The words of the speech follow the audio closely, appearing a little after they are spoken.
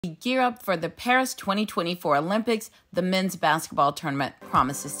Gear up for the Paris 2024 Olympics, the men's basketball tournament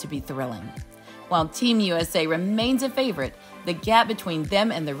promises to be thrilling. While Team USA remains a favorite, the gap between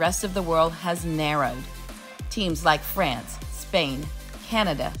them and the rest of the world has narrowed. Teams like France, Spain,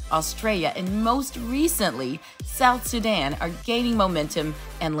 Canada, Australia, and most recently, South Sudan are gaining momentum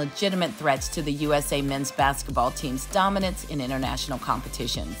and legitimate threats to the USA men's basketball team's dominance in international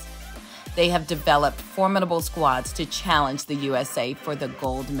competitions. They have developed formidable squads to challenge the USA for the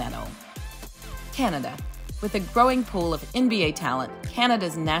gold medal. Canada. With a growing pool of NBA talent,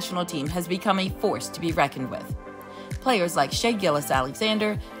 Canada's national team has become a force to be reckoned with. Players like Shai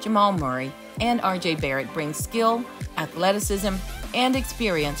Gilgeous-Alexander, Jamal Murray, and RJ Barrett bring skill, athleticism, and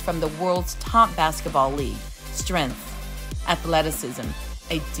experience from the world's top basketball league. Strength, athleticism,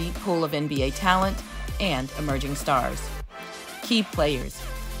 a deep pool of NBA talent, and emerging stars. Key players: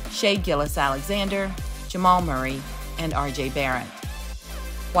 Shai Gilgeous-Alexander, Jamal Murray, and RJ Barrett.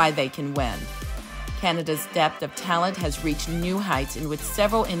 Why they can win. Canada's depth of talent has reached new heights, and with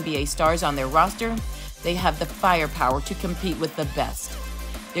several NBA stars on their roster, they have the firepower to compete with the best.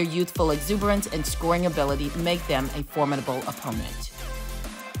 Their youthful exuberance and scoring ability make them a formidable opponent.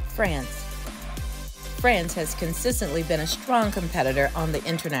 France. France has consistently been a strong competitor on the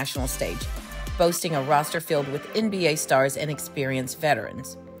international stage, boasting a roster filled with NBA stars and experienced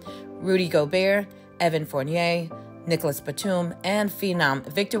veterans. Rudy Gobert, Evan Fournier, Nicolas Batum, and phenom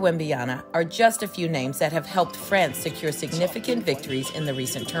Victor Wembanyama are just a few names that have helped France secure significant victories in the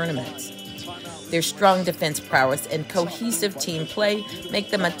recent tournaments. Their strong defense prowess and cohesive team play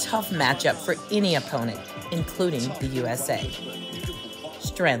make them a tough matchup for any opponent, including the USA.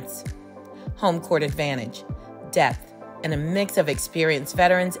 Strengths: home court advantage, depth, and a mix of experienced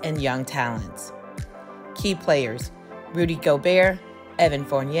veterans and young talents. Key players: Rudy Gobert, Evan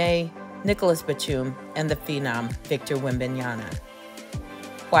Fournier, Nicolas Batum, and the phenom Victor Wembanyama.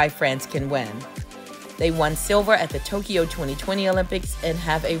 Why France can win. They won silver at the Tokyo 2020 Olympics and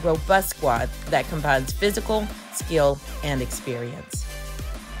have a robust squad that combines physical, skill, and experience.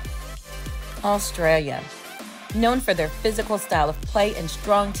 Australia. Known for their physical style of play and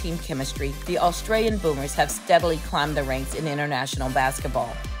strong team chemistry, the Australian Boomers have steadily climbed the ranks in international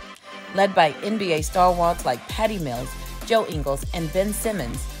basketball. Led by NBA stalwarts like Patty Mills, Joe Ingles, and Ben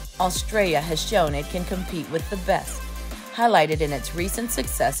Simmons, Australia has shown it can compete with the best, highlighted in its recent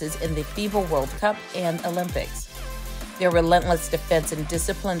successes in the FIBA World Cup and Olympics. Their relentless defense and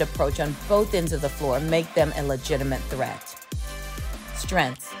disciplined approach on both ends of the floor make them a legitimate threat.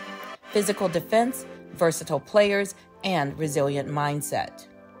 Strengths: physical defense, versatile players, and resilient mindset.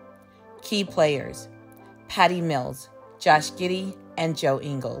 Key players: Patty Mills, Josh Giddey, and Joe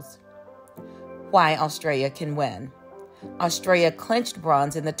Ingles. Why Australia can win. Australia clinched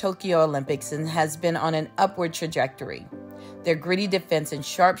bronze in the Tokyo Olympics and has been on an upward trajectory. Their gritty defense and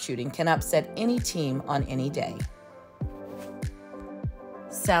sharpshooting can upset any team on any day.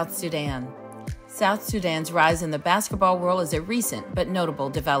 South Sudan. South Sudan's rise in the basketball world is a recent but notable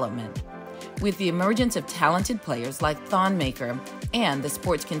development. With the emergence of talented players like Thon Maker and the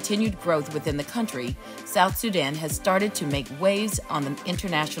sport's continued growth within the country, South Sudan has started to make waves on the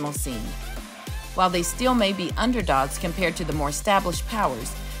international scene. While they still may be underdogs compared to the more established powers,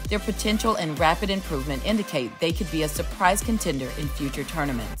 their potential and rapid improvement indicate they could be a surprise contender in future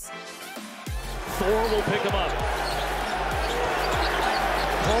tournaments. Thor will pick him up.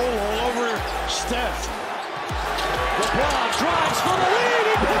 Cole all over Steph. LeBron drives for the lead.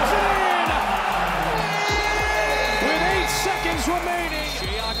 He puts it in! With 8 seconds remaining.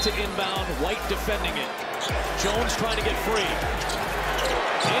 Shayok to inbound. White defending it. Jones trying to get free.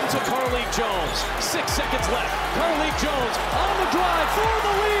 Into Carlik Jones. 6 seconds left. Carlik Jones on the drive for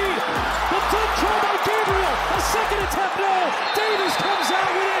the lead. The flip try by Gabriel. A second attempt. No. Davis comes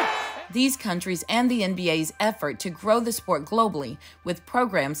out with it. These countries and the NBA's effort to grow the sport globally with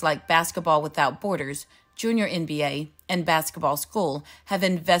programs like Basketball Without Borders, Junior NBA, and Basketball School have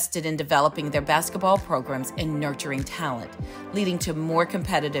invested in developing their basketball programs and nurturing talent, leading to more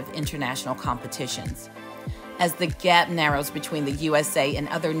competitive international competitions. As the gap narrows between the USA and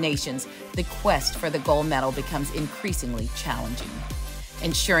other nations, the quest for the gold medal becomes increasingly challenging,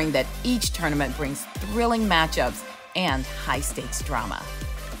 ensuring that each tournament brings thrilling matchups and high-stakes drama.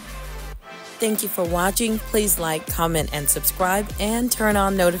 Thank you for watching. Please like, comment, and subscribe, and turn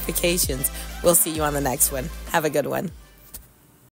on notifications. We'll see you on the next one. Have a good one.